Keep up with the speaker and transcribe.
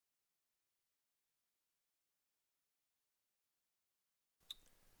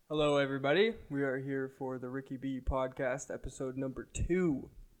Hello, everybody. We are here for the Ricky B podcast, episode number 2,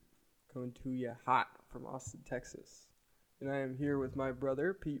 coming to you hot from Austin, Texas. And I am here with my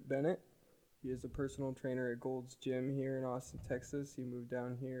brother, Pete Bennett. He is a personal trainer at Gold's Gym here in Austin, Texas. He moved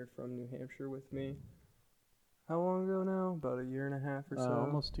down here from New Hampshire with me. How long ago now? About a year and a half or so?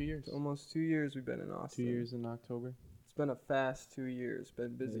 Almost 2 years. Almost 2 years we've been in Austin. 2 years in October. It's been a fast 2 years.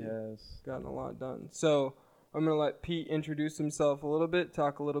 Been busy. Yes. Gotten a lot done. So I'm going to let Pete introduce himself a little bit,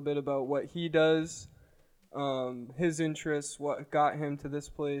 talk a little bit about what he does, his interests, what got him to this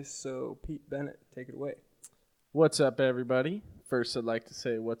place. So Pete Bennett, take it away. What's up, everybody? First, I'd like to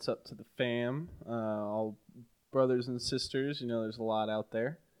say what's up to the fam, all brothers and sisters. You know, there's a lot out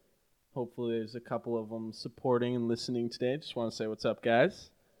there. Hopefully there's a couple of them supporting and listening today. Just want to say what's up, guys.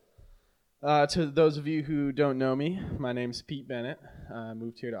 To those of you who don't know me, my name is Pete Bennett. I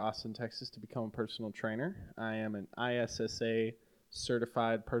moved here to Austin, Texas to become a personal trainer. I am an ISSA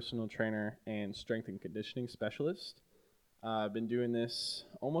certified personal trainer and strength and conditioning specialist. I've been doing this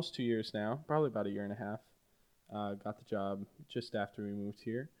almost 2 years now, probably about a year and a half. Got the job just after we moved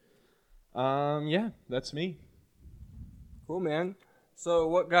here. Yeah, that's me. Cool, man. So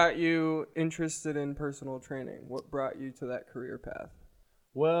what got you interested in personal training? What brought you to that career path?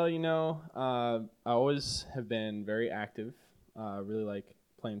 Well, you know, I always have been very active. Really like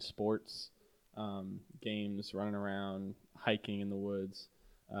playing sports, games, running around, hiking in the woods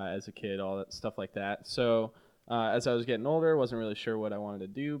as a kid, all that stuff like that. So as I was getting older, wasn't really sure what I wanted to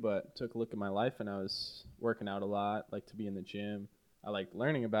do, but took a look at my life and I was working out a lot, like to be in the gym. I liked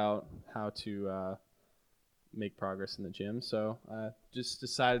learning about how to make progress in the gym. So I just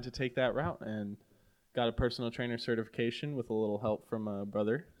decided to take that route and got a personal trainer certification with a little help from a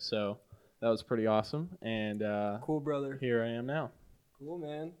brother. So that was pretty awesome. And cool, brother. Here I am now. Cool,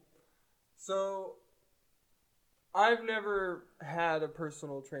 man. So I've never had a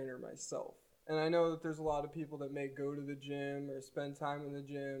personal trainer myself. And I know that there's a lot of people that may go to the gym or spend time in the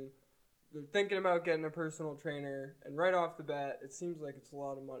gym. They're thinking about getting a personal trainer. And right off the bat, it seems like it's a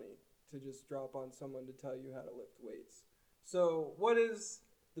lot of money to just drop on someone to tell you how to lift weights. So what is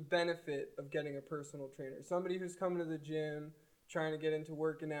the benefit of getting a personal trainer? Somebody who's coming to the gym, trying to get into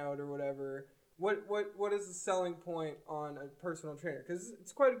working out or whatever, what is the selling point on a personal trainer? Because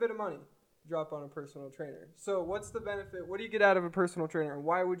it's quite a bit of money to drop on a personal trainer. So what's the benefit? What do you get out of a personal trainer? And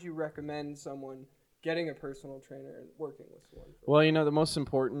why would you recommend someone getting a personal trainer and working with one? Well, you know, the most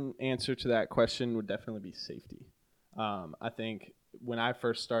important answer to that question would definitely be safety. I think when I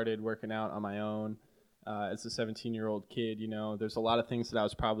first started working out on my own, as a 17-year-old kid, you know, there's a lot of things that I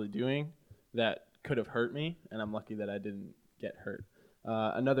was probably doing that could have hurt me, and I'm lucky that I didn't get hurt.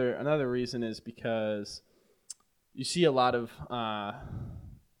 Another reason is because you see a lot of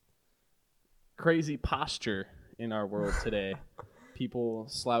crazy posture in our world today. People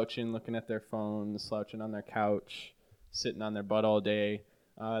slouching, looking at their phones, slouching on their couch, sitting on their butt all day.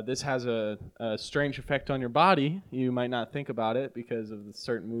 This has a strange effect on your body. You might not think about it because of the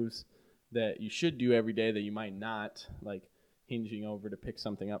certain moves that you should do every day that you might not, like hinging over to pick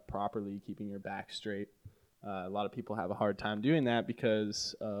something up properly, keeping your back straight. A lot of people have a hard time doing that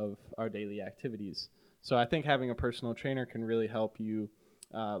because of our daily activities. So I think having a personal trainer can really help you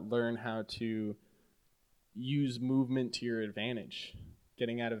learn how to use movement to your advantage.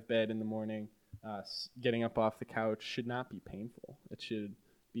 Getting out of bed in the morning, getting up off the couch should not be painful. It should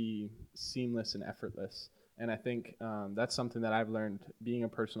be seamless and effortless. And I think that's something that I've learned being a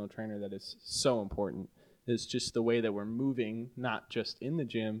personal trainer that is so important, is just the way that we're moving, not just in the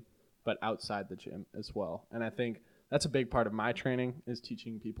gym, but outside the gym as well. And I think that's a big part of my training, is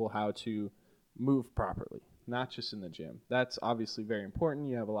teaching people how to move properly, not just in the gym. That's obviously very important.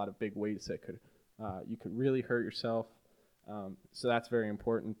 You have a lot of big weights that you could really hurt yourself. So that's very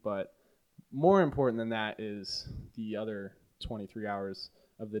important. But more important than that is the other 23 hours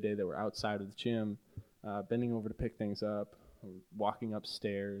of the day that we're outside of the gym, bending over to pick things up, walking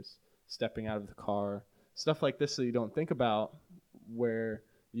upstairs, stepping out of the car, stuff like this that you don't think about, where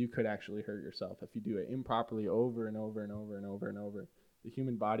you could actually hurt yourself if you do it improperly over and over and over and over and over. The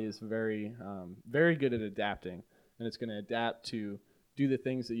human body is very, very good at adapting, and it's going to adapt to do the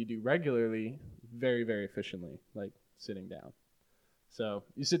things that you do regularly very, very efficiently, like sitting down. So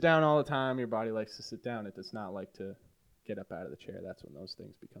you sit down all the time, your body likes to sit down. It does not like to get up out of the chair. That's when those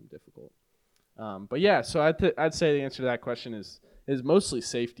things become difficult. But yeah, so I'd say the answer to that question is mostly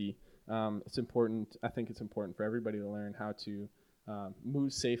safety. It's important. I think it's important for everybody to learn how to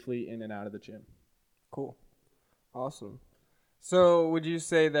move safely in and out of the gym. Cool. Awesome. So would you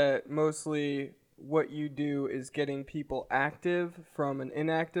say that mostly what you do is getting people active from an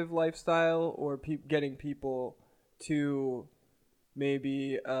inactive lifestyle, or getting people to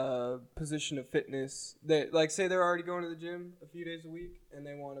maybe a position of fitness that, like, say they're already going to the gym a few days a week and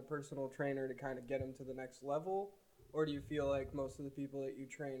they want a personal trainer to kind of get them to the next level? Or do you feel like most of the people that you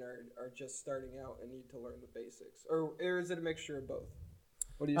train are just starting out and need to learn the basics? Or is it a mixture of both?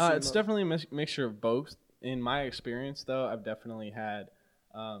 What do you see It's most? definitely a mixture of both. In my experience, though, I've definitely had,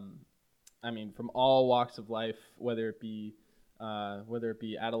 from all walks of life, whether it be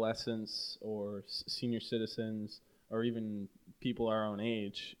adolescents or senior citizens or even people our own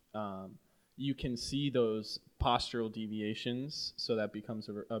age, you can see those postural deviations, so that becomes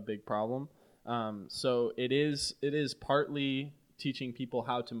a big problem. So it is partly teaching people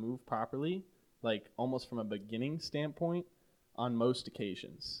how to move properly, like almost from a beginning standpoint on most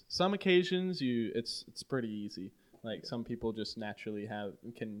occasions. Some occasions it's pretty easy. Like some people just naturally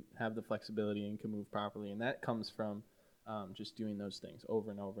can have the flexibility and can move properly, and that comes from just doing those things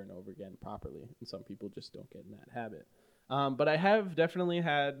over and over and over again properly. And some people just don't get in that habit. But I have definitely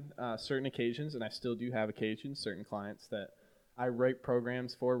had certain occasions, and I still do have occasions, certain clients that I write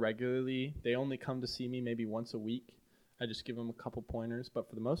programs for regularly. They only come to see me maybe once a week. I just give them a couple pointers, but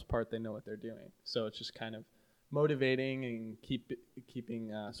for the most part, they know what they're doing. So it's just kind of motivating and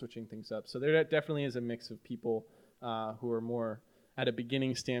keeping switching things up. So there definitely is a mix of people who are more at a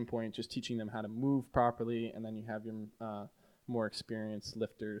beginning standpoint, just teaching them how to move properly, and then you have your more experienced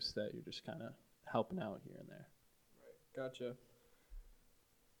lifters that you're just kind of helping out here and there. Gotcha.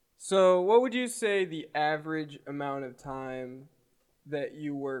 So what would you say the average amount of time that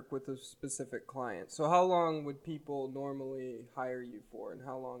you work with a specific client? So how long would people normally hire you for, and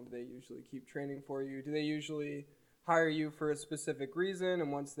how long do they usually keep training for you? Do they usually hire you for a specific reason,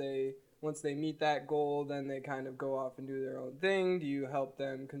 and once they meet that goal, then they kind of go off and do their own thing? Do you help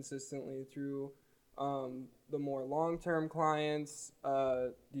them consistently through the more long-term clients?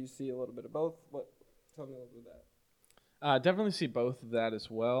 Do you see a little bit of both? Tell me a little bit of that. Definitely see both of that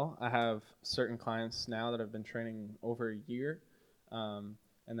as well. I have certain clients now that I've been training over a year, and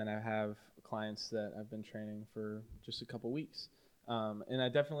then I have clients that I've been training for just a couple weeks. And I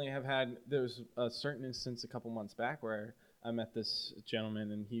definitely have there was a certain instance a couple months back where I met this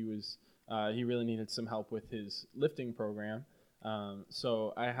gentleman, and he really needed some help with his lifting program.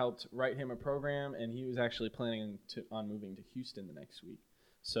 So I helped write him a program, and he was actually planning on moving to Houston the next week.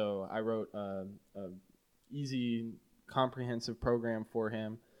 So I wrote a easy, comprehensive program for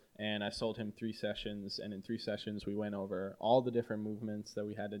him, and I sold him 3 sessions, and in 3 sessions we went over all the different movements that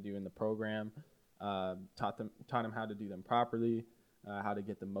we had to do in the program, taught him how to do them properly, how to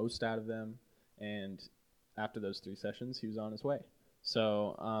get the most out of them, and after those 3 sessions he was on his way.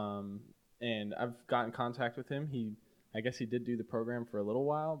 So and I've got in contact with him. I guess he did do the program for a little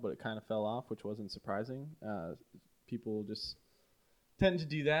while, but it kind of fell off, which wasn't surprising. People just tend to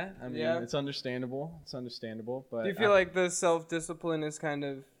do that. I mean, It's understandable. But do you feel like the self-discipline is kind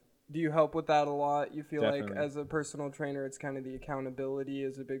of, do you help with that a lot? You feel Definitely. like as a personal trainer, it's kind of the accountability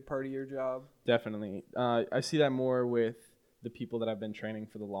is a big part of your job? Definitely. I see that more with the people that I've been training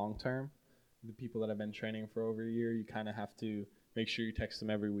for the long term. The people that I've been training for over a year, you kind of have to make sure you text them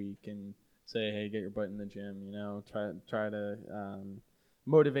every week and say, hey, get your butt in the gym, try to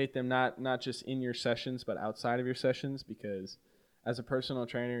motivate them, not just in your sessions, but outside of your sessions, because as a personal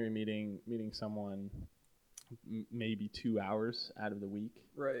trainer, you're meeting someone maybe 2 hours out of the week.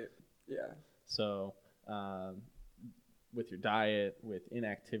 Right. Yeah. So with your diet, with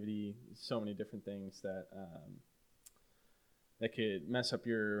inactivity, so many different things that could mess up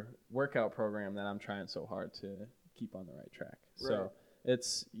your workout program that I'm trying so hard to keep on the right track. Right. So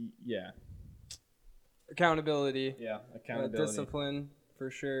it's, accountability. Yeah, accountability. Discipline,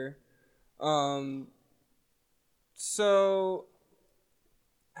 for sure. So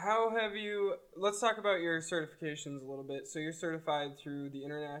let's talk about your certifications a little bit. So you're certified through the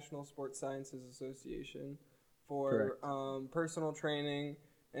International Sports Sciences Association for personal training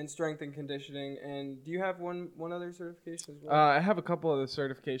and strength and conditioning. And do you have one other certification as well? I have a couple other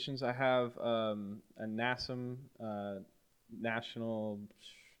certifications. I have a NASM, National,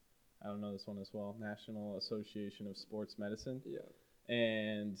 I don't know this one as well, National Association of Sports Medicine. Yeah.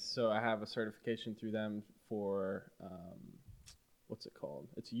 And so I have a certification through them for, what's it called?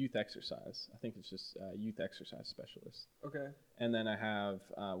 It's youth exercise. I think it's just youth exercise specialist. Okay. And then I have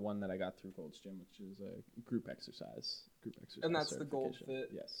one that I got through Gold's Gym, which is a group exercise. And that's the Gold Fit?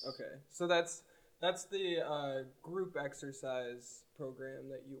 Yes. Okay. So that's the group exercise program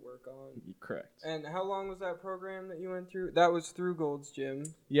that you work on. Correct. And how long was that program that you went through? That was through Gold's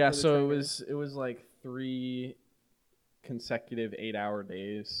Gym. Yeah, so it was like 3 consecutive 8-hour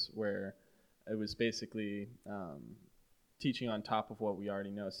days where it was basically teaching on top of what we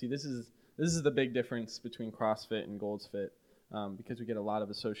already know. See, this is the big difference between CrossFit and Gold's Fit. because we get a lot of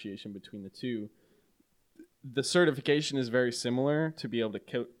association between the two. The certification is very similar to be able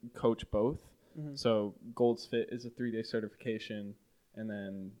to coach both. Mm-hmm. So Gold's Fit is a 3-day certification, and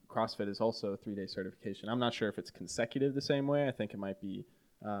then CrossFit is also a 3-day certification. I'm not sure if it's consecutive the same way. I think it might be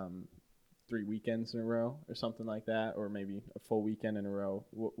 3 weekends in a row or something like that, or maybe a full weekend in a row,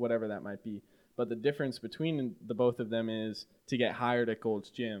 whatever that might be. But the difference between the both of them is to get hired at Gold's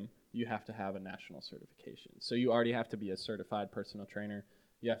Gym, you have to have a national certification. So you already have to be a certified personal trainer.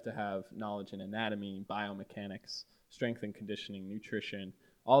 You have to have knowledge in anatomy, biomechanics, strength and conditioning, nutrition,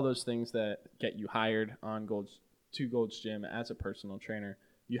 all those things that get you hired on Gold's Gym as a personal trainer.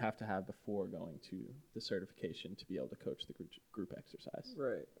 You have to have before going to the certification to be able to coach the group exercise.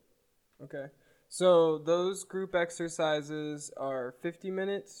 Right. Okay. So those group exercises are 50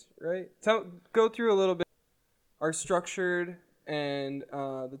 minutes, right? Go through a little bit. Are structured and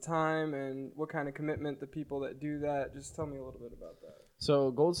the time and what kind of commitment the people that do that. Just tell me a little bit about that.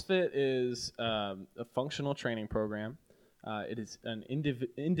 So Gold's Fit is a functional training program. It is an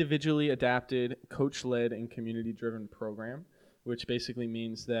individually adapted, coach-led, and community-driven program, which basically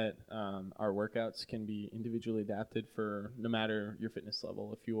means that our workouts can be individually adapted for no matter your fitness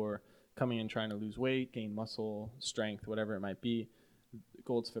level. If you're coming in trying to lose weight, gain muscle, strength, whatever it might be, the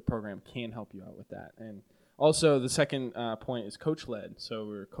Gold's Fit program can help you out with that. And also, the second point is coach-led. So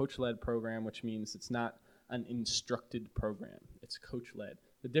we're a coach-led program, which means it's not an instructed program. It's coach-led.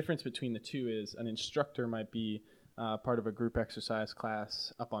 The difference between the two is an instructor might be part of a group exercise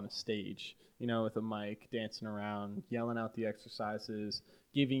class up on a stage, with a mic, dancing around, yelling out the exercises,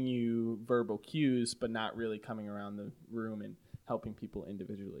 giving you verbal cues, but not really coming around the room and helping people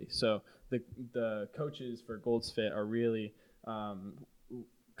individually. So the coaches for Gold's Fit are really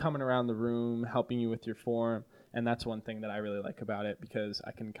coming around the room, helping you with your form, and that's one thing that I really like about it, because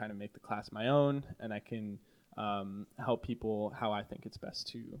I can kind of make the class my own, and I can help people how I think it's best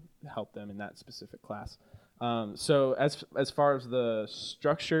to help them in that specific class. So as far as the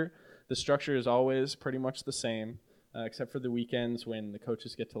structure is always pretty much the same, except for the weekends when the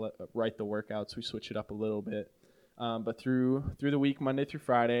coaches get to write the workouts. We switch it up a little bit. But through the week, Monday through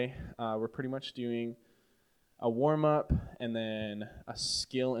Friday, we're pretty much doing a warm-up and then a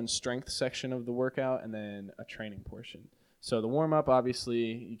skill and strength section of the workout and then a training portion. So the warm-up, obviously,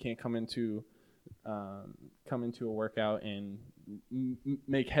 you can't come into a workout and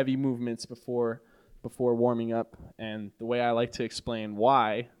make heavy movements before warming up. And the way I like to explain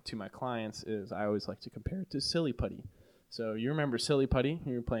why to my clients is I always like to compare it to silly putty. So you remember silly putty?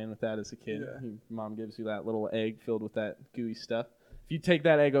 You were playing with that as a kid. Yeah. Your mom gives you that little egg filled with that gooey stuff. If you take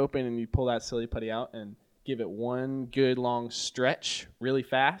that egg open and you pull that silly putty out and give it one good long stretch really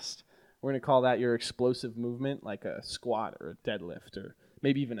fast, we're going to call that your explosive movement, like a squat or a deadlift or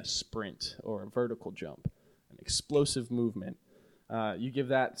maybe even a sprint or a vertical jump, an explosive movement. You give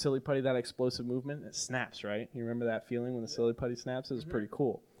that silly putty that explosive movement, it snaps, right? You remember that feeling when the silly putty snaps? It was pretty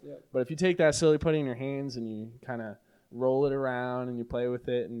cool. Yep. But if you take that silly putty in your hands and you kind of roll it around and you play with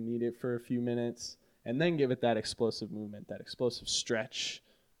it and knead it for a few minutes and then give it that explosive movement, that explosive stretch,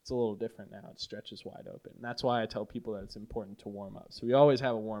 it's a little different now. It stretches wide open. And that's why I tell people that it's important to warm up. So we always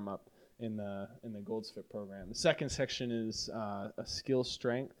have a warm up in the Gold's Fit program. The second section is a skill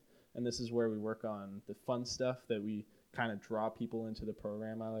strength, and this is where we work on the fun stuff that we kind of draw people into the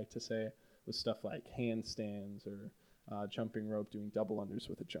program, I like to say, with stuff like handstands or jumping rope, doing double unders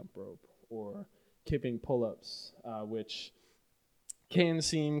with a jump rope, or kipping pull-ups, which can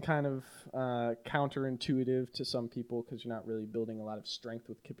seem kind of counterintuitive to some people because you're not really building a lot of strength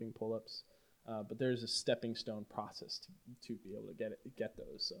with kipping pull-ups. But there's a stepping stone process to be able to get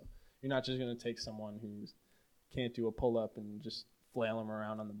those. So you're not just going to take someone who can't do a pull-up and just flail them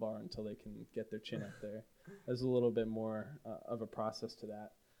around on the bar until they can get their chin up there. There's a little bit more of a process to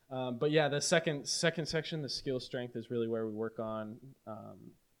that. But yeah, the second section, the skill strength, is really where we work on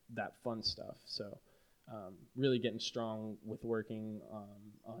that fun stuff. So really getting strong with working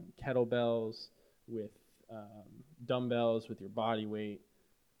on kettlebells, with dumbbells, with your body weight.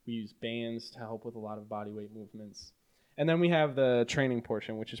 We use bands to help with a lot of body weight movements. And then we have the training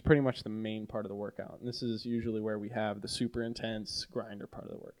portion, which is pretty much the main part of the workout. And this is usually where we have the super intense grinder part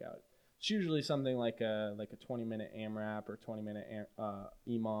of the workout. It's usually something like a 20-minute AMRAP or 20-minute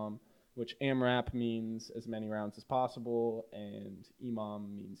EMOM, which AMRAP means as many rounds as possible, and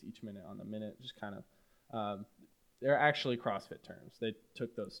EMOM means each minute on the minute. Just kind of, they're actually CrossFit terms. They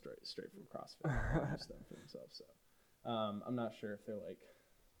took those straight from CrossFit and used them for themselves. So I'm not sure if they're like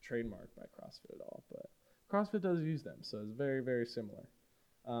trademarked by CrossFit at all, but CrossFit does use them, so it's very, very similar.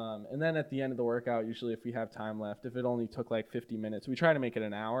 And then at the end of the workout, usually if we have time left, if it only took like 50 minutes, we try to make it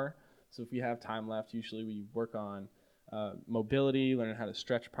an hour. So if we have time left, usually we work on mobility, learning how to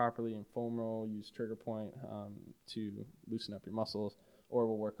stretch properly in foam roll, use trigger point to loosen up your muscles, or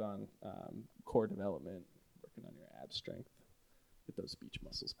we'll work on core development, working on your ab strength, get those beach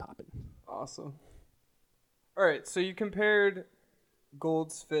muscles popping. Awesome. All right, so you compared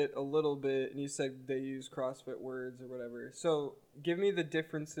Gold's Fit a little bit, and you said they use CrossFit words or whatever. So give me the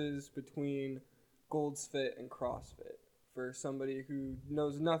differences between Gold's Fit and CrossFit for somebody who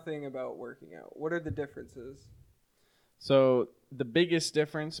knows nothing about working out. What are the differences? So the biggest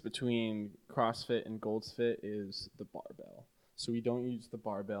difference between CrossFit and Gold's Fit is the barbell. So we don't use the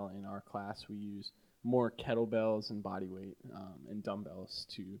barbell in our class. We use more kettlebells and body weight and dumbbells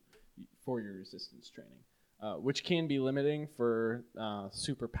for your resistance training, which can be limiting for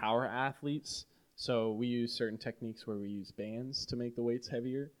super power athletes. So we use certain techniques where we use bands to make the weights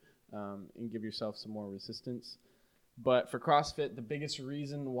heavier and give yourself some more resistance. But for CrossFit, the biggest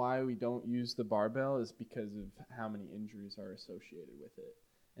reason why we don't use the barbell is because of how many injuries are associated with it.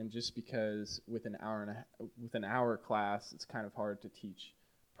 And just because with an hour class, it's kind of hard to teach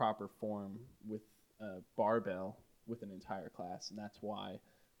proper form with a barbell with an entire class. And that's why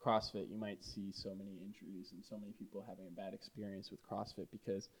CrossFit, you might see so many injuries and so many people having a bad experience with CrossFit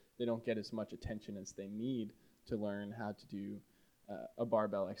because they don't get as much attention as they need to learn how to do a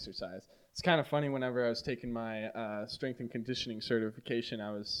barbell exercise. It's kind of funny, whenever I was taking my strength and conditioning certification,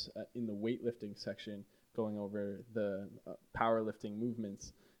 I was in the weightlifting section going over the powerlifting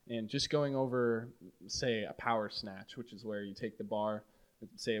movements and just going over, say, a power snatch, which is where you take the bar,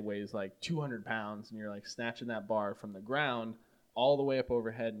 say it weighs like 200 pounds, and you're like snatching that bar from the ground all the way up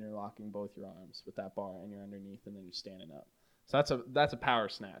overhead, and you're locking both your arms with that bar, and you're underneath, and then you're standing up. So that's a power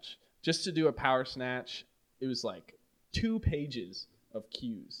snatch. Just to do a power snatch, it was like 2 pages of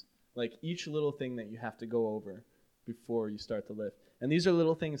cues, like each little thing that you have to go over before you start the lift. And these are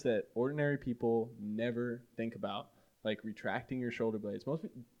little things that ordinary people never think about, like retracting your shoulder blades.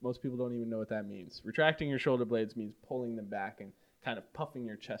 Most people don't even know what that means. Retracting your shoulder blades means pulling them back and kind of puffing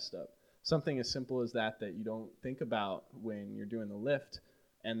your chest up. Something as simple as that you don't think about when you're doing the lift,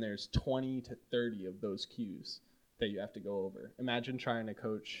 and there's 20 to 30 of those cues that you have to go over. Imagine trying to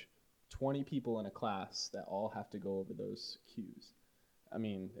coach 20 people in a class that all have to go over those cues. I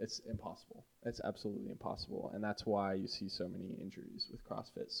mean, it's impossible. It's absolutely impossible, and that's why you see so many injuries with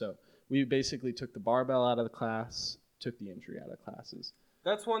CrossFit. So we basically took the barbell out of the class, took the injury out of classes.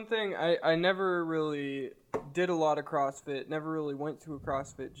 That's one thing. I never really did a lot of CrossFit, never really went to a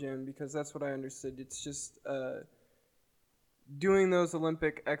CrossFit gym because that's what I understood. It's just doing those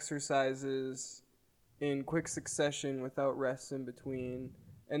Olympic exercises in quick succession without rest in between.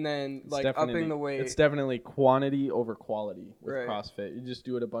 And then, like, upping the weight. It's definitely quantity over quality with right. CrossFit. You just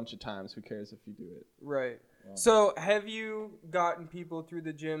do it a bunch of times. Who cares if you do it? Right. Yeah. So have you gotten people through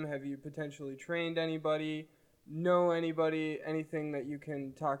the gym? Have you potentially trained anybody? Know anybody? Anything that you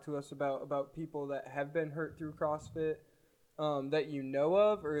can talk to us about people that have been hurt through CrossFit that you know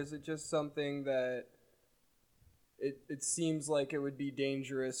of? Or is it just something that it seems like it would be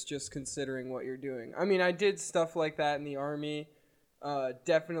dangerous just considering what you're doing? I mean, I did stuff like that in the Army.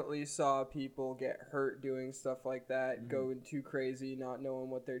 Definitely saw people get hurt doing stuff like that, going too crazy, not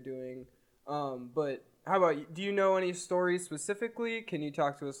knowing what they're doing. But how about you? Do you know any stories specifically? Can you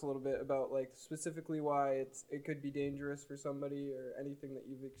talk to us a little bit about, like, specifically why it could be dangerous for somebody or anything that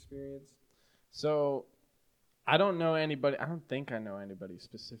you've experienced? So I don't think I know anybody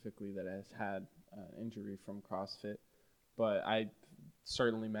specifically that has had an injury from CrossFit, but I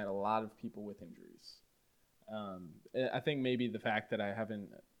certainly met a lot of people with injuries. I think maybe the fact that I haven't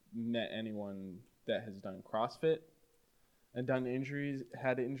met anyone that has done CrossFit and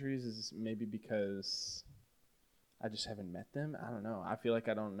had injuries is maybe because I just haven't met them. I don't know. I feel like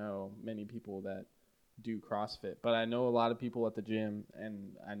I don't know many people that do CrossFit, but I know a lot of people at the gym,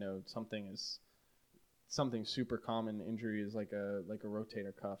 and I know something super common injury is like a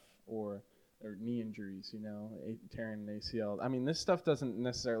rotator cuff or knee injuries, tearing an ACL. I mean, this stuff doesn't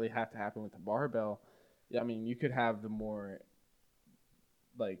necessarily have to happen with the barbell. I mean, you could have the more,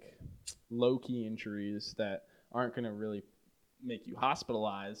 like, low-key injuries that aren't going to really make you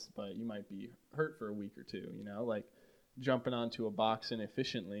hospitalized, but you might be hurt for a week or two, like jumping onto a box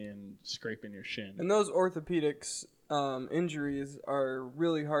inefficiently and scraping your shin. And those orthopedics injuries are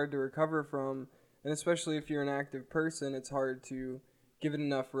really hard to recover from, and especially if you're an active person, it's hard to give it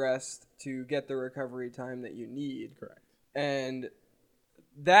enough rest to get the recovery time that you need. Correct. And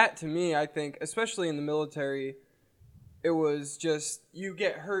that, to me, I think, especially in the military, it was just you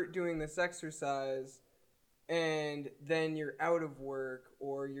get hurt doing this exercise and then you're out of work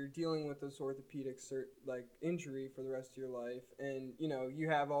or you're dealing with this orthopedic injury for the rest of your life, and you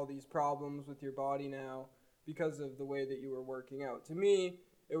have all these problems with your body now. because of the way that you were working out. To me,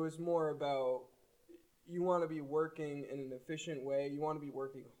 it was more about you want to be working in an efficient way. You want to be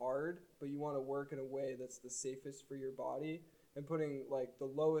working hard, but you want to work in a way that's the safest for your body and putting like the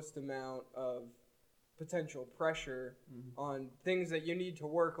lowest amount of potential pressure on things that you need to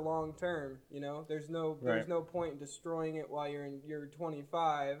work long term. There's no point in destroying it while you're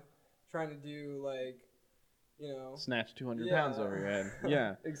 25 trying to do snatch 200 pounds over your head.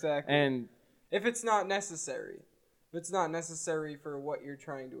 Yeah, exactly. And if it's not necessary for what you're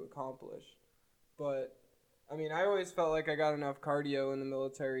trying to accomplish. But I mean, I always felt like I got enough cardio in the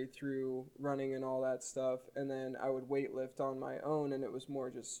military through running and all that stuff, and then I would weightlift on my own, and it was more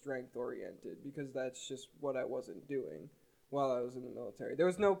just strength oriented because that's just what I wasn't doing while I was in the military. There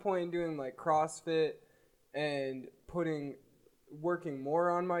was no point in doing like CrossFit and working more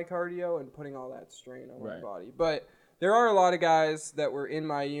on my cardio and putting all that strain on my body. But there are a lot of guys that were in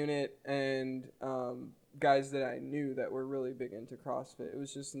my unit and guys that I knew that were really big into CrossFit. It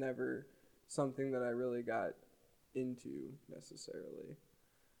was just never something that I really got into necessarily.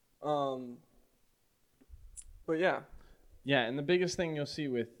 But yeah. Yeah, and the biggest thing you'll see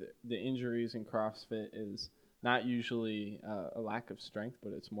with the injuries in CrossFit is not usually a lack of strength,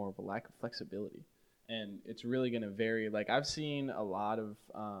 but it's more of a lack of flexibility. And it's really going to vary. Like I've seen a lot of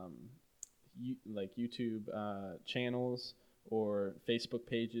YouTube channels or Facebook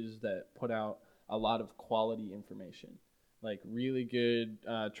pages that put out a lot of quality information, like really good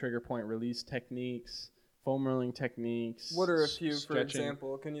trigger point release techniques, foam rolling techniques. What are a few, stretching. for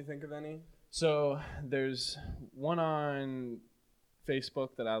example? Can you think of any? So there's one on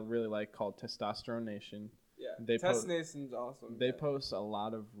Facebook that I really like called Testosterone Nation. Yeah, Test Nation's awesome. They post a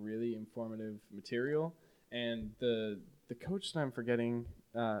lot of really informative material, and the coach that I'm forgetting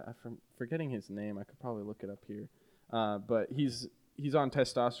his name. I could probably look it up here, but he's on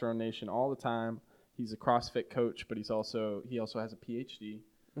Testosterone Nation all the time. He's a CrossFit coach, but he also has a PhD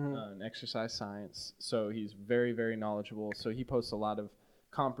in exercise science, so he's very, very knowledgeable. So he posts a lot of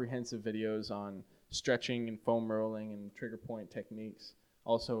comprehensive videos on stretching and foam rolling and trigger point techniques.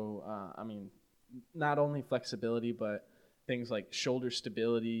 Also, not only flexibility, but things like shoulder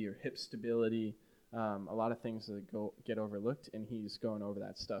stability or hip stability, a lot of things that get overlooked, and he's going over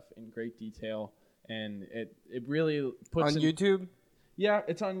that stuff in great detail, and it really puts on YouTube. Yeah,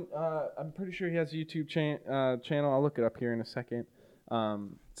 it's on. I'm pretty sure he has a YouTube channel. I'll look it up here in a second.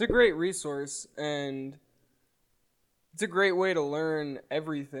 It's a great resource, and it's a great way to learn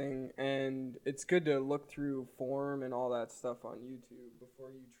everything, and it's good to look through form and all that stuff on YouTube before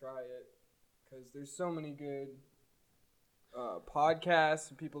you try it. Because there's so many good podcasts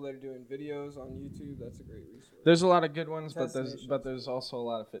and people that are doing videos on YouTube. That's a great resource. There's a lot of good ones, but there's also a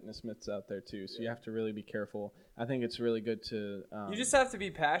lot of fitness myths out there too. So you have to really be careful. I think it's really good to. You just have to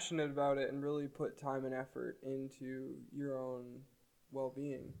be passionate about it and really put time and effort into your own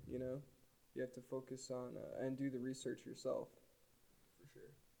well-being. You have to focus on and do the research yourself. For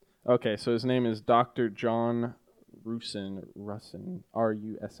sure. Okay, so his name is Dr. John Rusin, Rusin.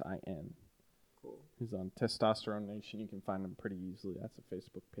 Cool. He's on Testosterone Nation. You can find him pretty easily. That's a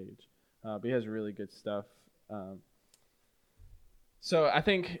Facebook page. But he has really good stuff. So I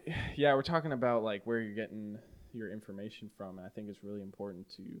think, we're talking about like where you're getting your information from. And I think it's really important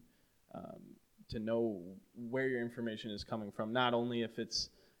to know where your information is coming from. Not only if it's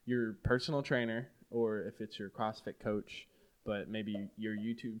your personal trainer or if it's your CrossFit coach, but maybe your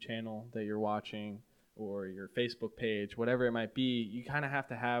YouTube channel that you're watching or your Facebook page, whatever it might be. You kind of have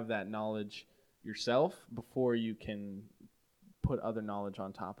to have that knowledge yourself before you can put other knowledge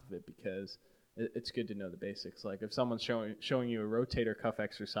on top of it, because it's good to know the basics. Like if someone's showing you a rotator cuff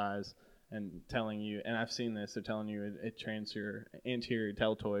exercise and telling you, and I've seen this, they're telling you it trains your anterior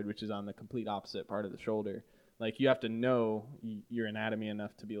deltoid, which is on the complete opposite part of the shoulder. Like you have to know your anatomy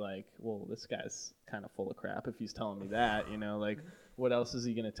enough to be like, well, this guy's kind of full of crap if he's telling me that, like what else is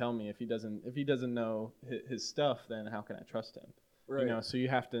he going to tell me? If he doesn't know his stuff, then how can I trust him? Right. So you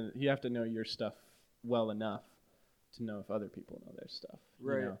have to know your stuff well enough to know if other people know their stuff.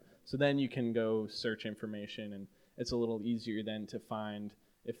 Right. So then you can go search information, and it's a little easier then to find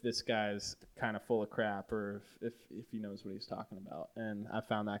if this guy's kind of full of crap or if he knows what he's talking about. And I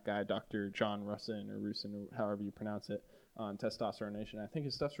found that guy, Dr. John Rusin or however you pronounce it, on Testosterone Nation. I think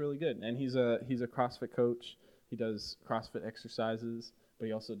his stuff's really good. And he's a CrossFit coach. He does CrossFit exercises, but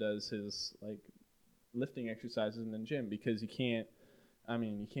he also does his like lifting exercises in the gym, because you can't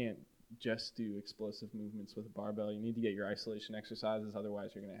just do explosive movements with a barbell. You need to get your isolation exercises,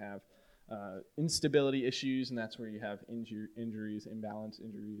 otherwise you're going to have instability issues, and that's where you have injuries, imbalance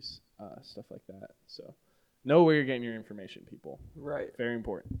injuries, stuff like that. So know where you're getting your information, people. Right. Very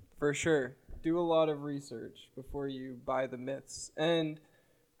important. For sure. do a lot of research before you buy the myths. And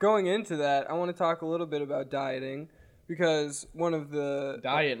going into that, I want to talk a little bit about dieting because one of the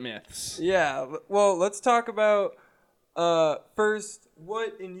diet myths. Yeah, well, let's talk about first,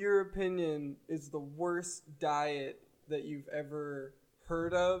 what in your opinion is the worst diet that you've ever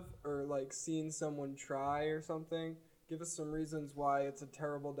heard of or like seen someone try or something? Give us some reasons why it's a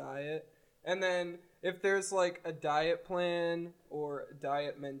terrible diet. And then if there's like a diet plan or a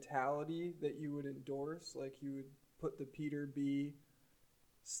diet mentality that you would endorse, like you would put the Peter B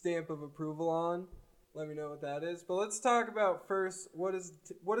stamp of approval on, let me know what that is. But let's talk about first, what is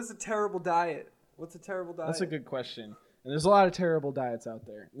a terrible diet? What's a terrible diet? That's a good question. And there's a lot of terrible diets out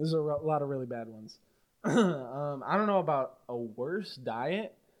there. There's a lot of really bad ones. I don't know about a worse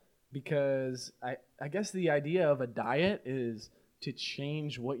diet because I guess the idea of a diet is to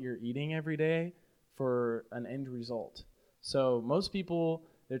change what you're eating every day for an end result. So most people,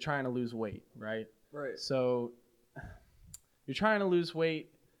 they're trying to lose weight, right? Right. So you're trying to lose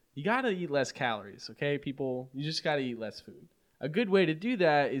weight, you got to eat less calories, okay, people? You just got to eat less food. A good way to do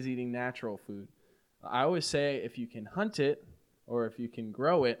that is eating natural food. I always say if you can hunt it or if you can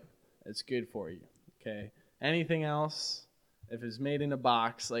grow it, it's good for you, okay? Anything else, if it's made in a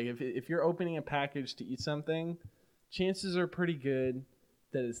box, like if you're opening a package to eat something, chances are pretty good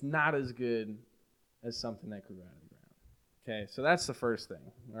that it's not as good as something that grew out of the ground. Okay, so that's the first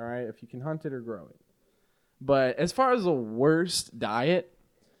thing, all right? If you can hunt it or grow it. But as far as the worst diet,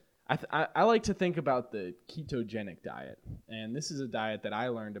 I like to think about the ketogenic diet. And this is a diet that I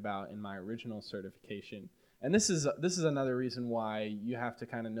learned about in my original certification. And this is another reason why you have to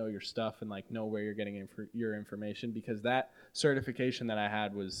kind of know your stuff and like know where you're getting your information, because that certification that I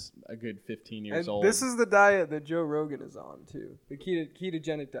had was a good 15 years old. This is the diet that Joe Rogan is on too, the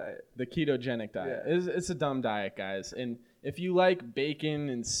ketogenic diet. The ketogenic diet. Yeah. It's a dumb diet, guys. And if you like bacon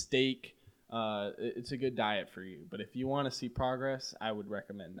and steak, it's a good diet for you. But if you want to see progress, I would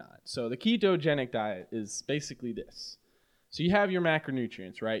recommend not. So the ketogenic diet is basically this. So you have your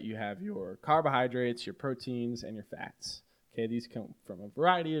macronutrients, right? You have your carbohydrates, your proteins, and your fats. Okay, these come from a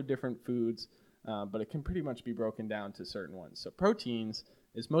variety of different foods, but it can pretty much be broken down to certain ones. So proteins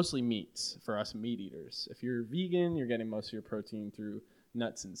is mostly meats for us meat eaters. If you're vegan, you're getting most of your protein through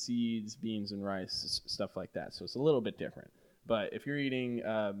nuts and seeds, beans and rice, stuff like that. So it's a little bit different. But if you're eating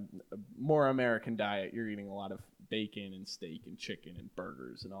a more American diet, you're eating a lot of bacon and steak and chicken and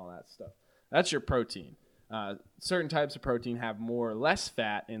burgers and all that stuff. That's your protein. Certain types of protein have more or less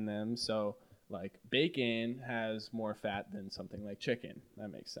fat in them. So like bacon has more fat than something like chicken. That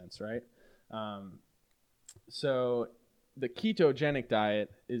makes sense, right? So the ketogenic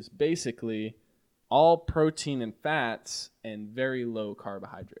diet is basically all protein and fats and very low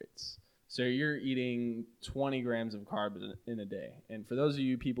carbohydrates. So you're eating 20 grams of carbs in a day. And for those of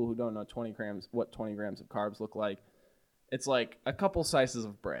you people who don't know what 20 grams of carbs look like, it's like a couple slices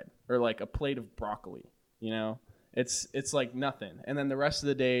of bread or like a plate of broccoli, you know? It's like nothing. And then the rest of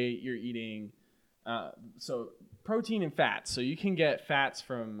the day you're eating so protein and fats. So you can get fats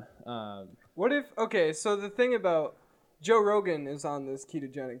from So the thing about Joe Rogan is on this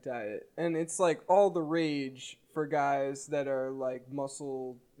ketogenic diet, and it's like all the rage for guys that are like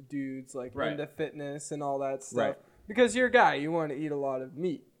muscle dudes, like right. into fitness and all that stuff. Right. Because you're a guy, you want to eat a lot of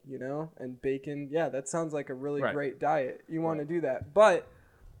meat, you know, and bacon. Yeah, that sounds like a really right. great diet. You want to do that, but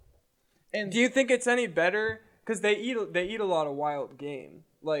do you think it's any better? Because they eat a lot of wild game.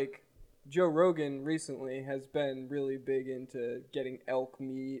 Like Joe Rogan recently has been really big into getting elk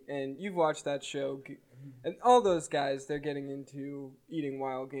meat, and you've watched that show. And all those guys, they're getting into eating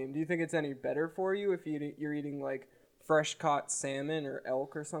wild game. Do you think it's any better for you if you're eating like fresh caught salmon or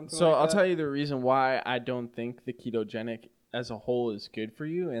elk or something so like that? I'll tell you the reason why I don't think the ketogenic as a whole is good for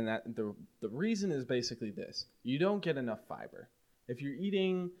you, and that the reason is basically this. You don't get enough fiber. If you're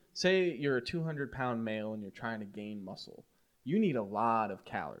eating, say you're a 200-pound male and you're trying to gain muscle, you need a lot of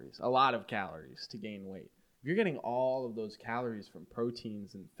calories to gain weight. If you're getting all of those calories from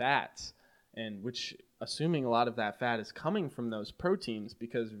proteins and fats, and which assuming a lot of that fat is coming from those proteins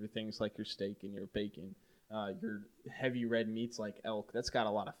because of your things like your steak and your bacon, your heavy red meats like elk, that's got a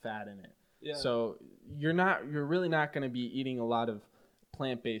lot of fat in it. Yeah. So you're really not going to be eating a lot of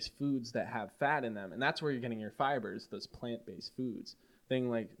plant-based foods that have fat in them, and that's where you're getting your fibers, those plant-based foods.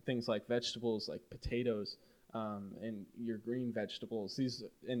 Things like vegetables, like potatoes, and your green vegetables, these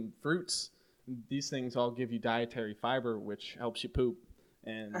and fruits. These things all give you dietary fiber, which helps you poop.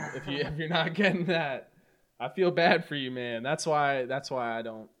 And if you're not getting that, I feel bad for you, man. That's why I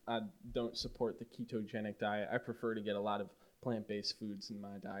don't support the ketogenic diet. I prefer to get a lot of plant-based foods in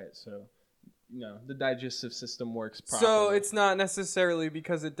my diet, so the digestive system works properly. So it's not necessarily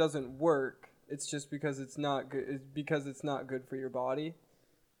because it doesn't work It's just because it's not good. It's because it's not good for your body.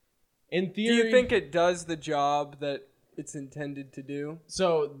 In theory, do you think it does the job that it's intended to do?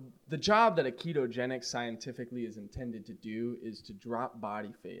 So the job that a ketogenic scientifically is intended to do is to drop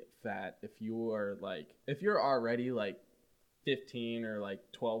body fat. If you're already like 15 or like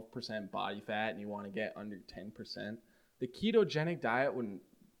 12% body fat and you want to get under 10%, the ketogenic diet would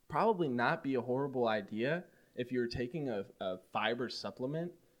probably not be a horrible idea if you're taking a fiber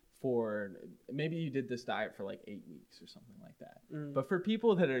supplement for, maybe you did this diet for like 8 weeks or something like that. But for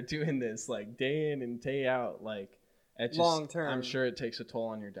people that are doing this like day in and day out, like it just, long term, I'm sure it takes a toll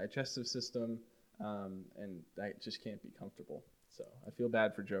on your digestive system, and that just can't be comfortable. So I feel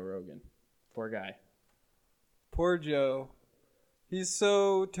bad for Joe Rogan. Poor guy. Poor Joe. He's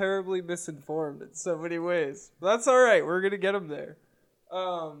so terribly misinformed in so many ways. But that's all right. We're going to get him there.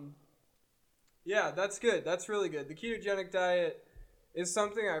 Yeah, that's good. That's really good. The ketogenic diet is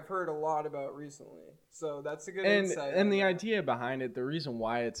something I've heard a lot about recently. So that's a good insight. And the idea behind it, the reason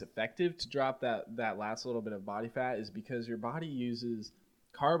why it's effective to drop that last little bit of body fat is because your body uses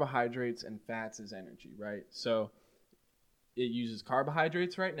carbohydrates and fats as energy, right? So it uses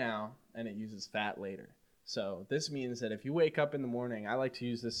carbohydrates right now and it uses fat later. So this means that if you wake up in the morning, I like to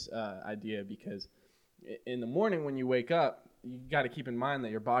use this idea because in the morning when you wake up, you got to keep in mind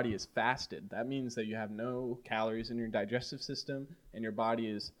that your body is fasted. That means that you have no calories in your digestive system and your body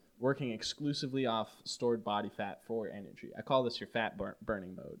is working exclusively off stored body fat for energy. I call this your fat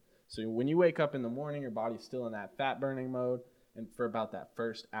burning mode. So when you wake up in the morning, your body's still in that fat burning mode, and for about that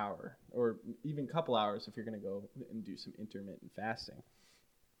first hour or even couple hours if you're going to go and do some intermittent fasting,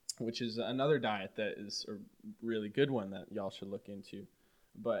 which is another diet that is a really good one that y'all should look into.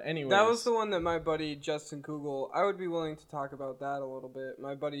 But anyway, that was the one that my buddy Justin Kugel, I would be willing to talk about that a little bit.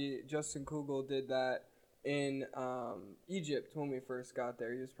 My buddy Justin Kugel did that in Egypt when we first got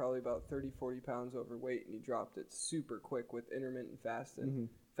there. He was probably about 30-40 pounds overweight, and he dropped it super quick with intermittent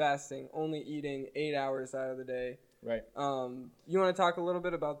fasting, only eating 8 hours out of the day. Right. You want to talk a little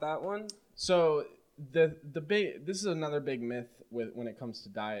bit about that one? So this is another big myth when it comes to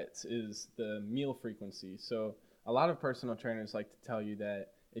diets is the meal frequency. So a lot of personal trainers like to tell you that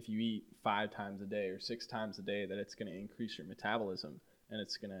if you eat 5 times a day or 6 times a day, that it's going to increase your metabolism and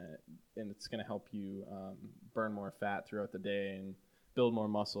it's gonna help you burn more fat throughout the day and build more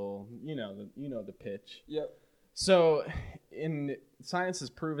muscle. You know the pitch. Yep. So science has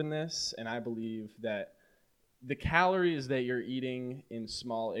proven this, and I believe that the calories that you're eating in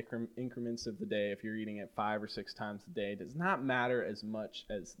small increments of the day, if you're eating it 5 or 6 times a day, does not matter as much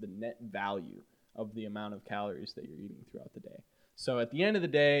as the net value of the amount of calories that you're eating throughout the day. So at the end of the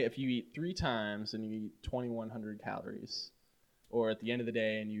day, if you eat 3 times and you eat 2,100 calories, or at the end of the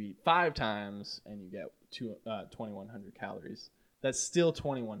day and you eat 5 times and you get 2,100 calories, that's still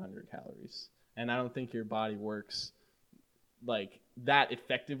 2,100 calories. And I don't think your body works like that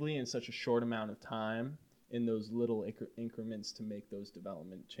effectively in such a short amount of time in those little increments to make those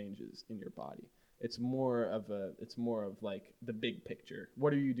development changes in your body. It's more of like the big picture.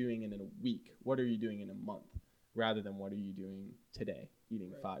 What are you doing in a week? What are you doing in a month? Rather than what are you doing today,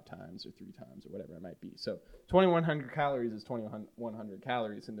 eating 5 times or 3 times or whatever it might be. So 2,100 calories is 2,100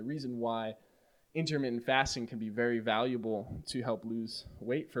 calories. And the reason why intermittent fasting can be very valuable to help lose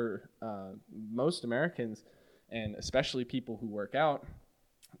weight for most Americans, and especially people who work out,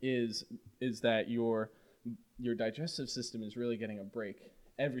 is that your digestive system is really getting a break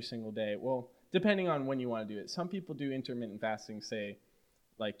every single day. Well, depending on when you want to do it. Some people do intermittent fasting, say,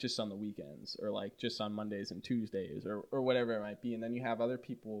 like just on the weekends or like just on Mondays and Tuesdays or whatever it might be. And then you have other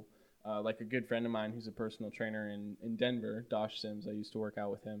people, like a good friend of mine who's a personal trainer in Denver, Dosh Sims. I used to work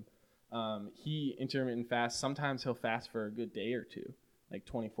out with him. He intermittent fasts. Sometimes he'll fast for a good day or two, like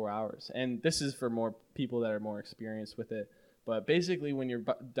 24 hours. And this is for more people that are more experienced with it. But basically when your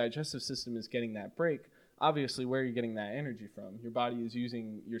digestive system is getting that break, obviously where are you getting that energy from? Your body is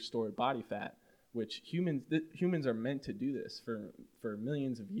using your stored body fat, which humans are meant to do this. For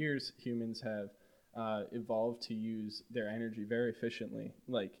millions of years, humans have evolved to use their energy very efficiently,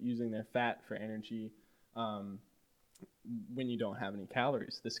 like using their fat for energy when you don't have any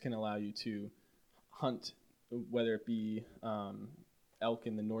calories. This can allow you to hunt, whether it be elk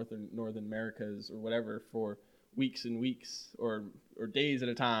in the northern Americas or whatever, for weeks and weeks or days at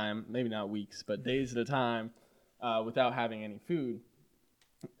a time, maybe not weeks, but days at a time without having any food.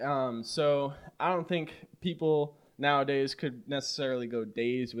 So I don't think people nowadays could necessarily go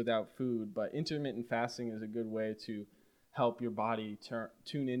days without food, but intermittent fasting is a good way to help your body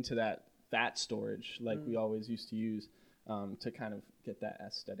tune into that fat storage like we always used to use to kind of get that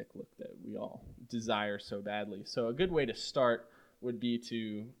aesthetic look that we all desire so badly. So a good way to start would be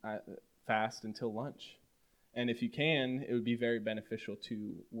to fast until lunch. And if you can, it would be very beneficial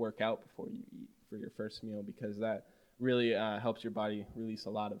to work out before you eat for your first meal, because that really helps your body release a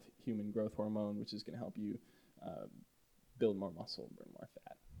lot of human growth hormone, which is going to help you build more muscle, burn more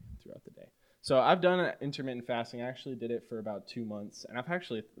fat throughout the day. So I've done intermittent fasting. I actually did it for about 2 months, and I've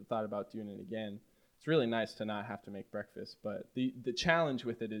actually thought about doing it again. It's really nice to not have to make breakfast, but the challenge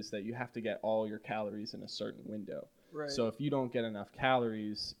with it is that you have to get all your calories in a certain window. Right. So if you don't get enough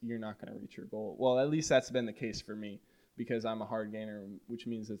calories, you're not going to reach your goal. Well, at least that's been the case for me, because I'm a hard gainer, which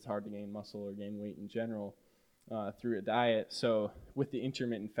means it's hard to gain muscle or gain weight in general through a diet. So with the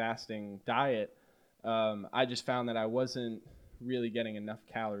intermittent fasting diet, I just found that I wasn't really getting enough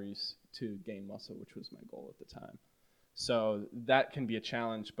calories to gain muscle, which was my goal at the time. So that can be a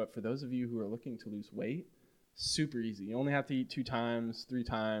challenge. But for those of you who are looking to lose weight, super easy. You only have to eat 2 times, 3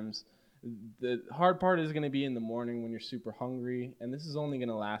 times. The hard part is going to be in the morning when you're super hungry, and this is only going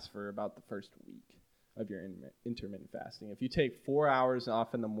to last for about the first week of your intermittent fasting. If you take 4 hours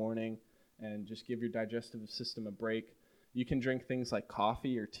off in the morning and just give your digestive system a break, you can drink things like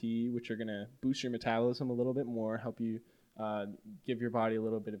coffee or tea, which are going to boost your metabolism a little bit more, help you give your body a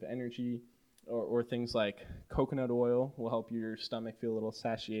little bit of energy, or things like coconut oil will help your stomach feel a little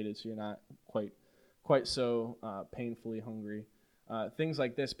satiated so you're not quite so painfully hungry. Things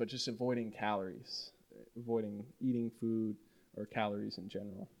like this, but just avoiding calories, avoiding eating food or calories in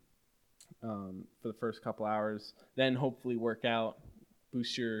general for the first couple hours. Then hopefully work out,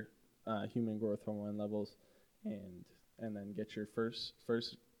 boost your human growth hormone levels, and then get your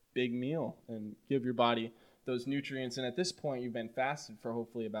first big meal and give your body those nutrients. And at this point, you've been fasted for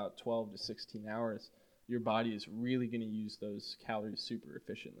hopefully about 12 to 16 hours. Your body is really going to use those calories super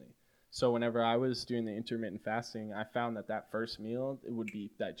efficiently. So whenever I was doing the intermittent fasting, I found that first meal, it would be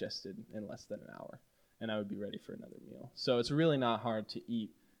digested in less than an hour, and I would be ready for another meal. So it's really not hard to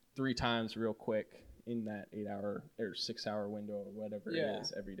eat 3 times real quick in that 8-hour or 6-hour window or whatever it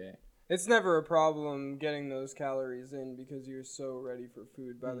is every day. It's never a problem getting those calories in because you're so ready for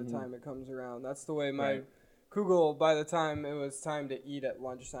food by the time it comes around. That's the way my Kugel, by the time it was time to eat at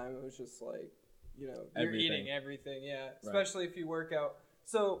lunchtime, it was just like, you're eating everything, especially if you work out.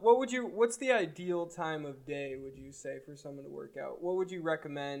 So what's the ideal time of day, would you say, for someone to work out? What would you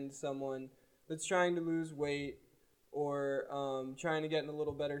recommend someone that's trying to lose weight or trying to get in a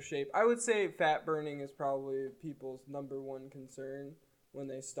little better shape? I would say fat burning is probably people's number one concern when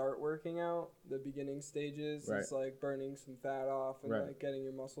they start working out. The beginning stages is like burning some fat off and like getting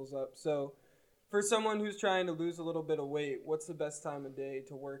your muscles up. So for someone who's trying to lose a little bit of weight, what's the best time of day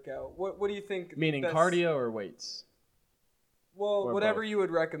to work out? What do you think? Meaning cardio or weights? Well, or whatever both. You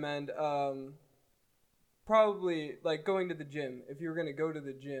would recommend. Probably like going to the gym. If you were going to go to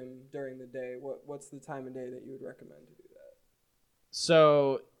the gym during the day, what's the time of day that you would recommend to do that?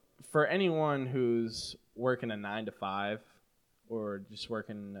 So for anyone who's working a 9 to 5 or just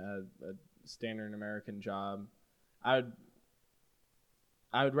working a standard American job, I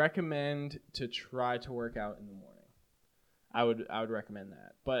would recommend to try to work out in the morning. I would recommend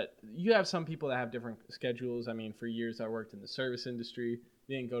that. But you have some people that have different schedules. I mean, for years I worked in the service industry.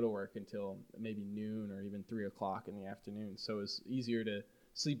 You didn't go to work until maybe noon or even 3 o'clock in the afternoon. So it's easier to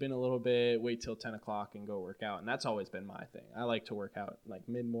sleep in a little bit, wait till 10 o'clock and go work out. And that's always been my thing. I like to work out like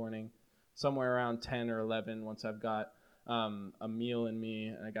mid-morning, somewhere around 10 or 11 once I've got a meal in me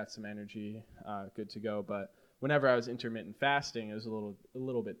and I got some energy, good to go. But whenever I was intermittent fasting, it was a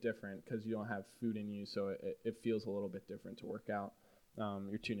little bit different because you don't have food in you, so it feels a little bit different to work out.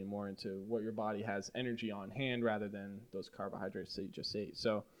 You're tuning more into what your body has energy on hand rather than those carbohydrates that you just ate.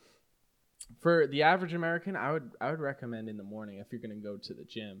 So for the average American, I would recommend in the morning if you're going to go to the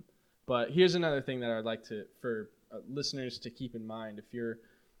gym. But here's another thing that I'd like for listeners to keep in mind.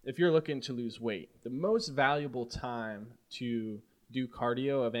 If you're looking to lose weight, the most valuable time to do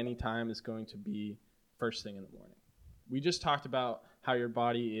cardio of any time is going to be first thing in the morning. We just talked about how your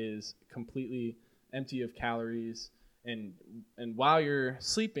body is completely empty of calories, and while you're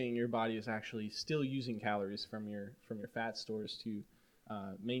sleeping, your body is actually still using calories from your fat stores to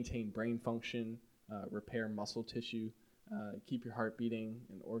maintain brain function, repair muscle tissue, keep your heart beating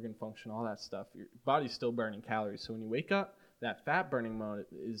and organ function, all that stuff. Your body's still burning calories. So when you wake up, that fat burning mode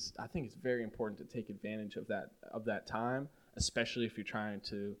I think it's very important to take advantage of that time, especially if you're trying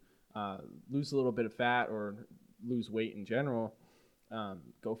to lose a little bit of fat or lose weight in general.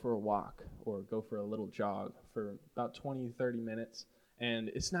 Go for a walk or go for a little jog for about 20-30 minutes, and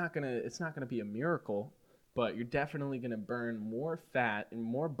it's not gonna be a miracle, but you're definitely gonna burn more fat and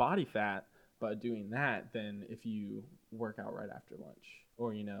more body fat by doing that than if you work out right after lunch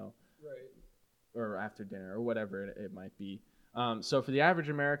or or after dinner or whatever it might be. So for the average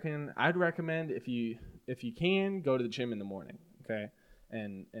American, I'd recommend if you can, go to the gym in the morning, okay,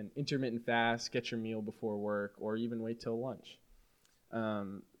 and intermittent fast, get your meal before work, or even wait till lunch.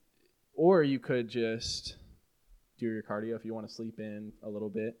 Or you could just do your cardio if you want to sleep in a little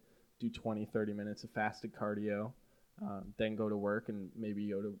bit, do 20, 30 minutes of fasted cardio, then go to work and maybe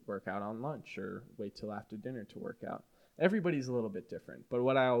go to work out on lunch or wait till after dinner to work out. Everybody's a little bit different, but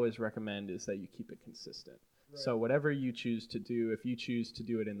what I always recommend is that you keep it consistent. Right. So whatever you choose to do, if you choose to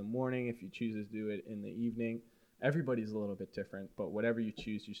do it in the morning, if you choose to do it in the evening, everybody's a little bit different, but whatever you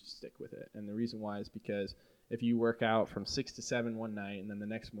choose, you should stick with it. And the reason why is because if you work out from 6 to 7 one night and then the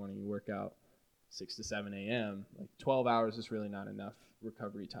next morning you work out 6 to 7 a.m., like 12 hours is really not enough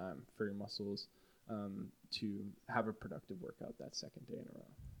recovery time for your muscles to have a productive workout that second day in a row.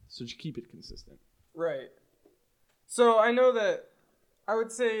 So just keep it consistent. Right. So I know that I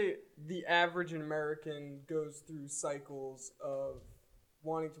would say the average American goes through cycles of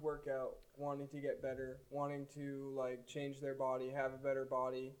wanting to work out, wanting to get better, wanting to like change their body, have a better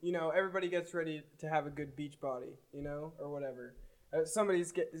body. You know, everybody gets ready to have a good beach body, you know, or whatever.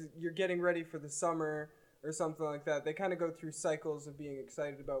 You're getting ready for the summer or something like that. They kind of go through cycles of being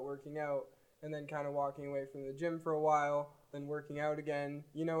excited about working out and then kind of walking away from the gym for a while, then working out again.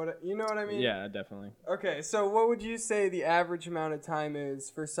 You know what I mean? Yeah, definitely. Okay, so what would you say the average amount of time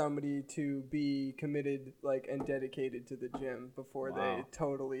is for somebody to be committed like and dedicated to the gym before they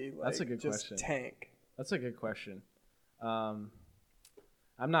totally like That's a good just question. tank? That's a good question. I'm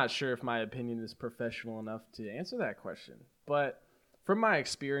not sure if my opinion is professional enough to answer that question, but from my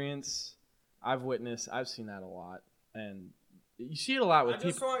experience, I've seen that a lot, and you see it a lot with people.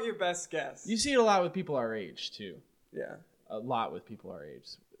 I just want your best guess. You see it a lot with people our age too. Yeah. A lot with people our age.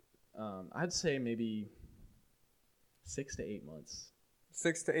 I'd say maybe 6 to 8 months.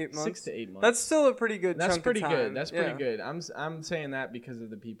 6 to 8 months? 6 to 8 months. That's still a pretty good chunk of time. That's pretty good. That's pretty good. I'm saying that because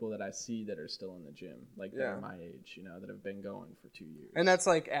of the people that I see that are still in the gym, like that are my age, you know, that have been going for 2 years. And that's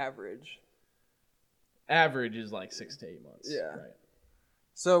like average. Average is like 6 to 8 months. Yeah. Right.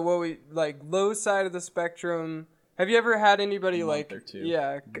 So what we like low side of the spectrum. Have you ever had anybody like or two?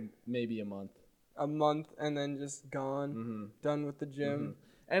 Yeah, maybe a month. A month and then just gone, done with the gym.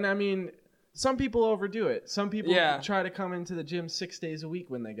 Mm-hmm. And I mean, some people overdo it. Some people try to come into the gym 6 days a week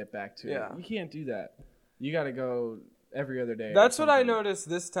when they get back to it. You can't do that. You got to go every other day. That's what I noticed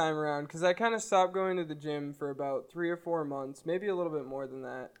this time around because I kind of stopped going to the gym for about 3 or 4 months, maybe a little bit more than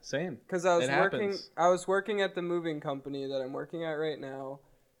that. Same. Because I was working at the moving company that I'm working at right now.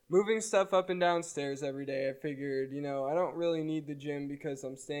 Moving stuff up and down stairs every day, I figured, you know, I don't really need the gym because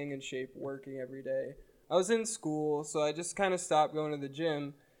I'm staying in shape working every day. I was in school, so I just kind of stopped going to the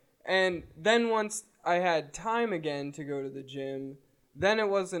gym. And then once I had time again to go to the gym, then it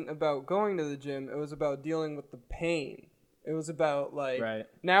wasn't about going to the gym. It was about dealing with the pain. It was about, like,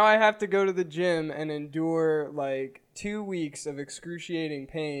 now I have to go to the gym and endure, like, 2 weeks of excruciating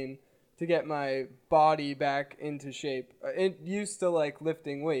pain to get my body back into shape. It used to like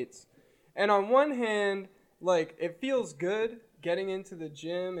lifting weights. And on one hand, like it feels good getting into the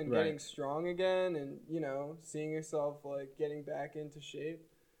gym and getting strong again and, you know, seeing yourself like getting back into shape.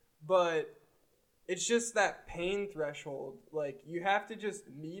 But it's just that pain threshold. Like you have to just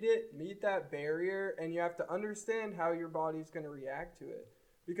meet that barrier, and you have to understand how your body's going to react to it.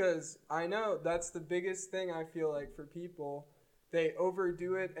 Because I know that's the biggest thing I feel like for people. They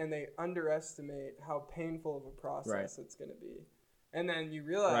overdo it and they underestimate how painful of a process it's going to be. And then you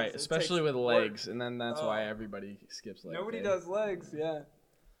realize especially with legs, and then that's why everybody skips legs. Nobody does legs,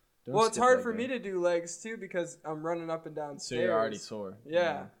 Well, it's hard for me to do legs too because I'm running up and down stairs. So you're already sore.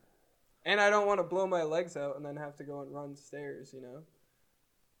 Yeah. And I don't want to blow my legs out and then have to go and run stairs, you know.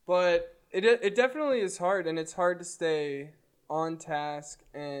 But it definitely is hard, and it's hard to stay on task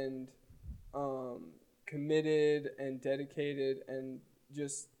and committed and dedicated and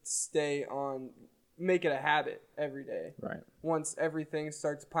just make it a habit every day. Right. Once everything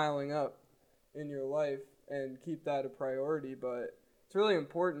starts piling up in your life, and keep that a priority. But it's really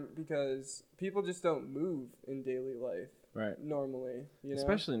important because people just don't move in daily life. Right. Normally, you know?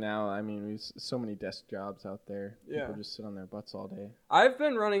 Especially now, I mean, there's so many desk jobs out there. People just sit on their butts all day. I've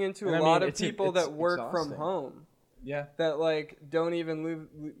been running into a lot of people that work from home. Yeah. That like don't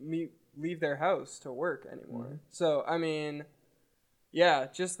even leave their house to work anymore. Mm-hmm. So, I mean,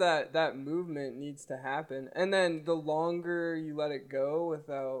 just that movement needs to happen. And then the longer you let it go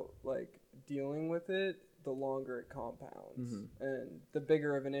without like dealing with it, the longer it compounds. Mm-hmm. And the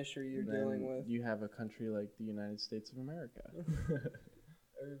bigger of an issue you're dealing with. You have a country like the United States of America.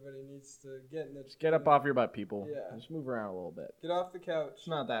 Everybody needs to get in the... Just get up off your butt, people. Yeah. Just move around a little bit. Get off the couch. It's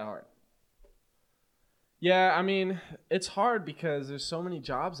not that hard. Yeah, I mean, it's hard because there's so many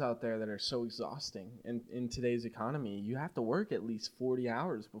jobs out there that are so exhausting. And in today's economy, you have to work at least 40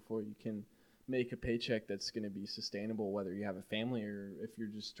 hours before you can make a paycheck that's going to be sustainable, whether you have a family or if you're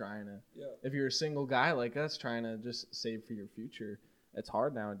just trying to, if you're a single guy like us trying to just save for your future. It's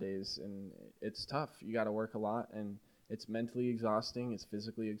hard nowadays and it's tough. You got to work a lot and it's mentally exhausting. It's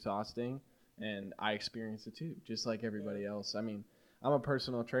physically exhausting. And I experience it too, just like everybody else. I mean, I'm a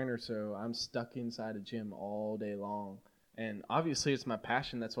personal trainer, so I'm stuck inside a gym all day long. And obviously it's my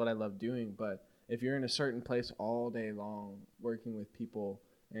passion. That's what I love doing. But if you're in a certain place all day long working with people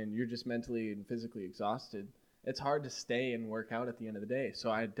and you're just mentally and physically exhausted, it's hard to stay and work out at the end of the day.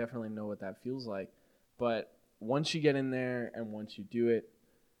 So I definitely know what that feels like. But once you get in there and once you do it,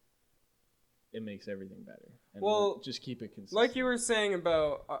 it makes everything better. And well, just keep it consistent. Like you were saying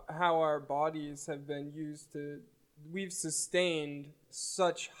about how our bodies have been used to, we've sustained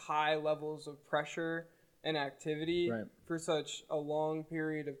such high levels of pressure and activity for such a long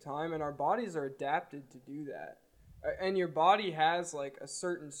period of time, and our bodies are adapted to do that. And your body has like a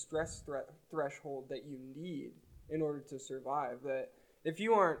certain stress threshold that you need in order to survive. That if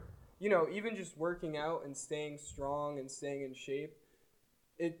you aren't, even just working out and staying strong and staying in shape,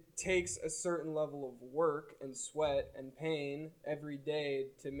 it takes a certain level of work and sweat and pain every day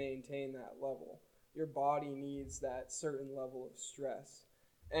to maintain that level. Your body needs that certain level of stress.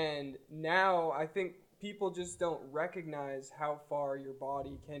 And now I think people just don't recognize how far your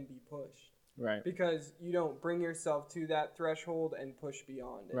body can be pushed. Right. Because you don't bring yourself to that threshold and push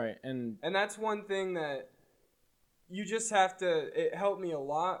beyond it. Right. And that's one thing that you just have to, it helped me a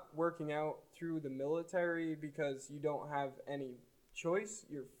lot working out through the military because you don't have any choice.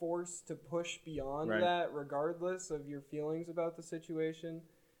 You're forced to push beyond that regardless of your feelings about the situation.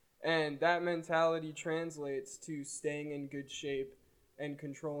 And that mentality translates to staying in good shape and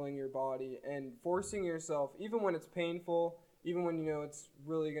controlling your body and forcing yourself, even when it's painful, even when you know it's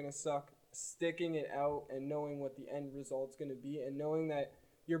really going to suck, sticking it out and knowing what the end result's going to be and knowing that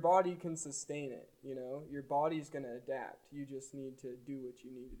your body can sustain it. Your body's going to adapt. You just need to do what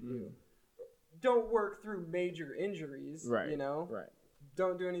you need to do. Don't work through major injuries, Right.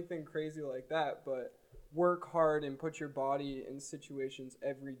 Don't do anything crazy like that, but work hard and put your body in situations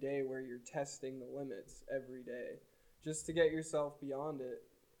every day where you're testing the limits every day just to get yourself beyond it.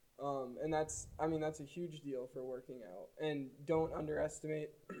 And that's a huge deal for working out. And don't underestimate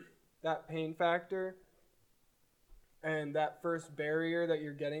that pain factor and that first barrier that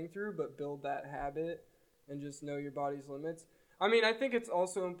you're getting through, but build that habit and just know your body's limits. I think it's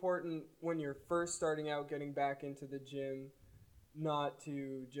also important when you're first starting out getting back into the gym not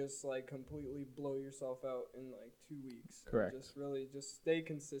to just like completely blow yourself out in like 2 weeks. Correct. Just stay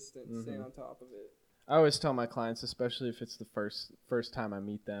consistent, stay on top of it. I always tell my clients, especially if it's the first time I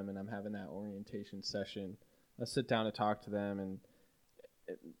meet them and I'm having that orientation session, I sit down to talk to them, and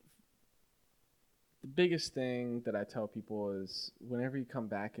the biggest thing that I tell people is whenever you come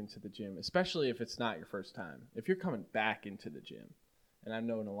back into the gym, especially if it's not your first time, if you're coming back into the gym, and I've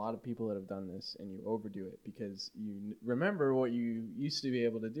known a lot of people that have done this, and you overdo it because you remember what you used to be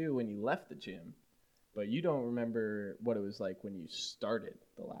able to do when you left the gym, but you don't remember what it was like when you started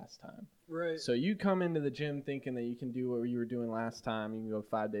the last time. Right. So you come into the gym thinking that you can do what you were doing last time. You can go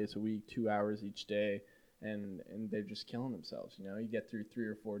 5 days a week, 2 hours each day, and they're just killing themselves. You get through 3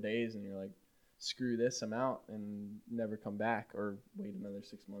 or 4 days, and you're like, screw this, I'm out, and never come back, or wait another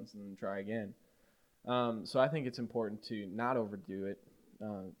 6 months and then try again. So I think it's important to not overdo it.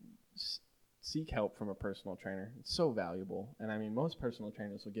 Seek help from a personal trainer. It's so valuable. And most personal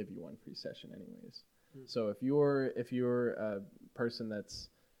trainers will give you one free session anyways. So if you're a person that's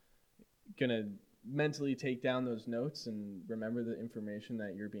gonna mentally take down those notes and remember the information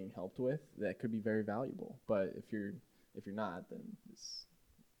that you're being helped with, that could be very valuable. But if you're not, then just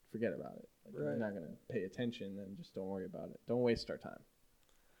forget about it. If you're not gonna pay attention, then just don't worry about it. Don't waste our time.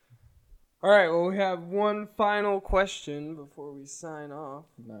 All right, well, we have one final question before we sign off.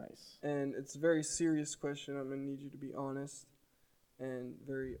 Nice. And it's a very serious question. I'm going to need you to be honest and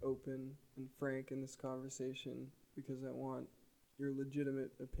very open and frank in this conversation because I want your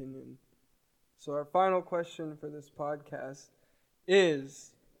legitimate opinion. So our final question for this podcast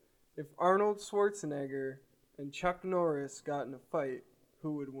is, if Arnold Schwarzenegger and Chuck Norris got in a fight,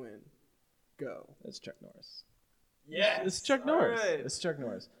 who would win? Go. That's Chuck Norris. Yes. It's Chuck Norris. Right. It's Chuck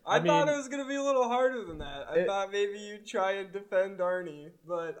Norris. I thought it was going to be a little harder than that. I thought maybe you'd try and defend Arnie,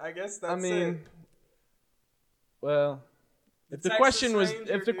 but I guess that's it. Well, if the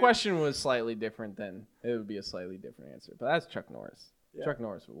question was slightly different, then it would be a slightly different answer. But that's Chuck Norris. Yeah. Chuck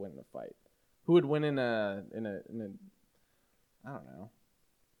Norris would win in a fight. Who would win in a I don't know.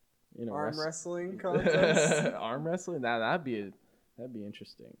 arm wrestling contest. Arm wrestling? That'd be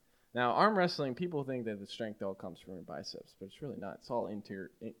interesting. Now, arm wrestling, people think that the strength all comes from your biceps, but it's really not. It's all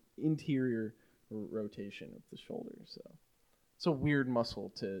interior rotation of the shoulder. So it's a weird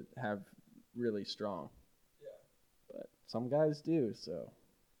muscle to have really strong. Yeah. But some guys do, so.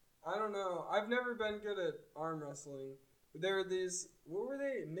 I don't know. I've never been good at arm wrestling. There were these, what were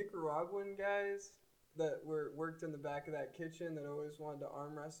they, Nicaraguan guys that worked in the back of that kitchen that always wanted to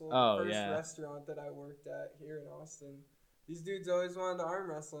arm wrestle. Oh, the first restaurant that I worked at here in Austin. These dudes always wanted to arm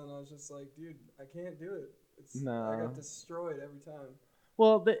wrestle, and I was just like, dude, I can't do it. I got destroyed every time.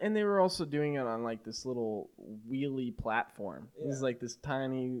 Well, and they were also doing it on like this little wheelie platform. Yeah. It was like this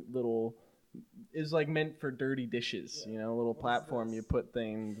tiny little. Is like meant for dirty dishes, a little platform you put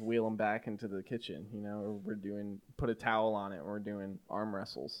things, wheel them back into the kitchen, or put a towel on it, and we're doing arm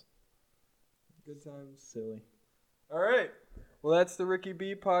wrestles. Good times. Silly. All right. Well, that's the Ricky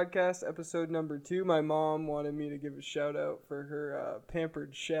B podcast, episode number 2. My mom wanted me to give a shout out for her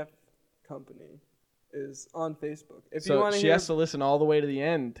Pampered Chef company is on Facebook. If you want to, she has to listen all the way to the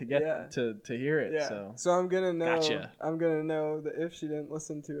end to get to hear it. Yeah. So I'm gonna know. Gotcha. I'm gonna know that if she didn't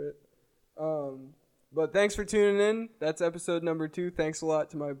listen to it. But thanks for tuning in. That's episode number 2. Thanks a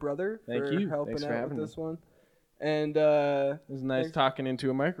lot to my brother for helping out with this one. And it was nice talking into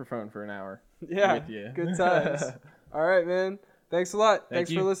a microphone for an hour. Yeah, with you. Good times. All right, man. Thanks a lot.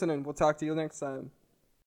 Thanks for listening. We'll talk to you next time.